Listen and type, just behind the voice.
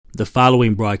The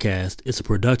following broadcast is a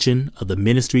production of the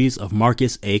Ministries of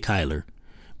Marcus A. Kyler.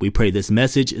 We pray this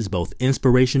message is both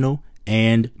inspirational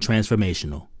and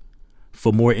transformational.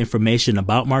 For more information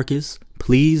about Marcus,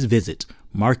 please visit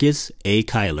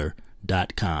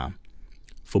marcusakyler.com.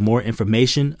 For more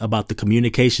information about the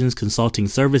communications consulting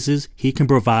services he can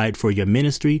provide for your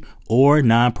ministry or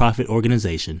nonprofit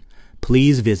organization,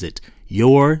 please visit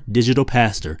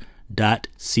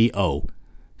yourdigitalpastor.co.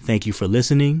 Thank you for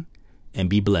listening and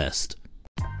be blessed.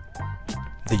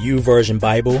 The YouVersion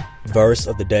Bible verse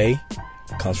of the day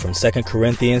comes from 2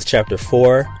 Corinthians chapter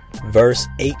 4, verse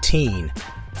 18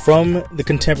 from the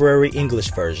Contemporary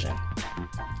English Version.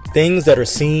 Things that are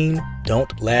seen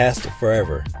don't last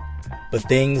forever, but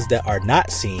things that are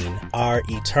not seen are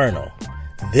eternal.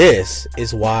 This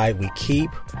is why we keep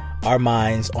our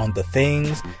minds on the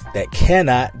things that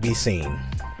cannot be seen.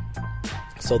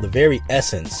 So the very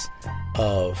essence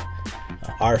of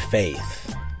our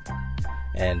faith,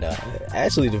 and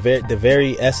actually the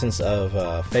very essence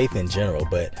of faith in general,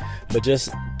 but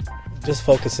just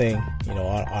focusing,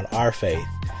 on our faith.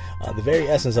 The very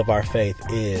essence of our faith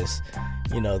is,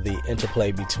 the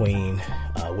interplay between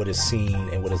what is seen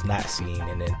and what is not seen,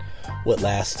 and then what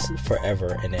lasts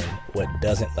forever, and then what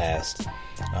doesn't last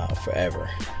forever.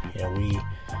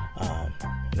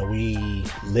 We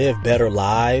live better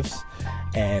lives,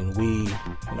 and we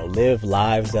live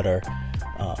lives that are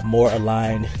more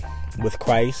aligned with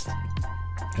Christ,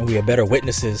 and we are better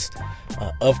witnesses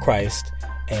of Christ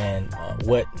and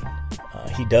what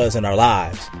he does in our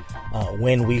lives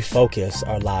when we focus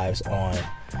our lives on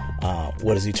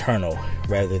what is eternal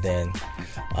rather than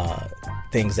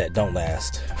things that don't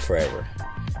last forever.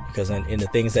 Because in the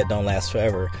things that don't last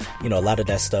forever, a lot of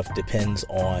that stuff depends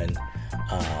on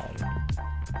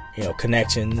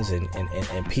connections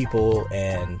and people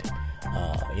and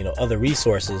other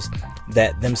resources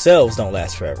that themselves don't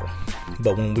last forever.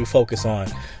 But when we focus on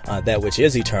that which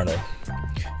is eternal,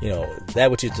 that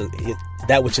which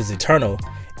is eternal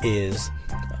is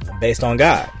based on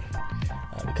God,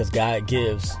 because God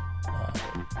gives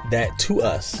that to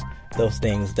us, those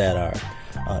things that are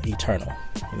eternal.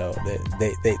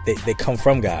 They come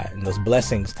from God, and those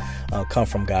blessings come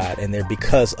from God, and they're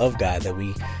because of God that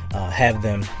we have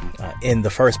them in the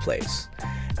first place.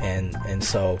 And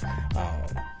so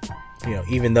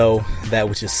even though that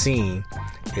which is seen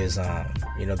is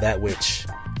that which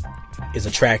is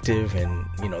attractive, and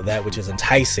that which is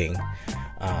enticing,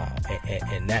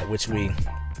 and that which we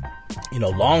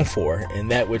long for,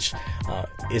 and that which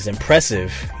is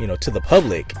impressive to the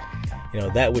public,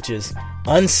 that which is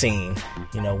unseen,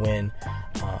 when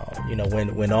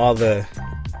all the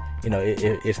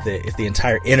if the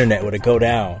entire internet were to go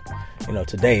down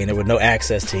today, and there were no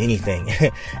access to anything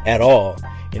at all,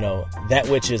 that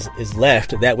which is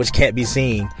left, that which can't be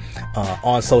seen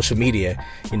on social media,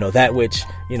 that which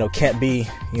can't be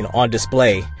on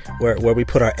display, where we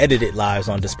put our edited lives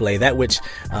on display, that which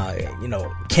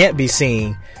can't be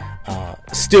seen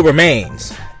still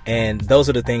remains. And those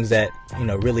are the things that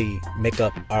really make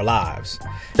up our lives.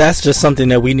 That's just something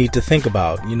that we need to think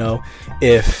about.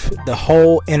 If the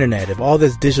whole internet, if all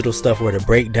this digital stuff were to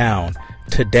break down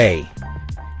today,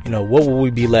 what would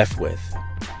we be left with?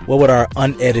 What would our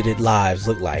unedited lives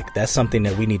look like? That's something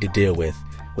that we need to deal with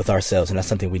ourselves, and that's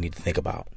something we need to think about.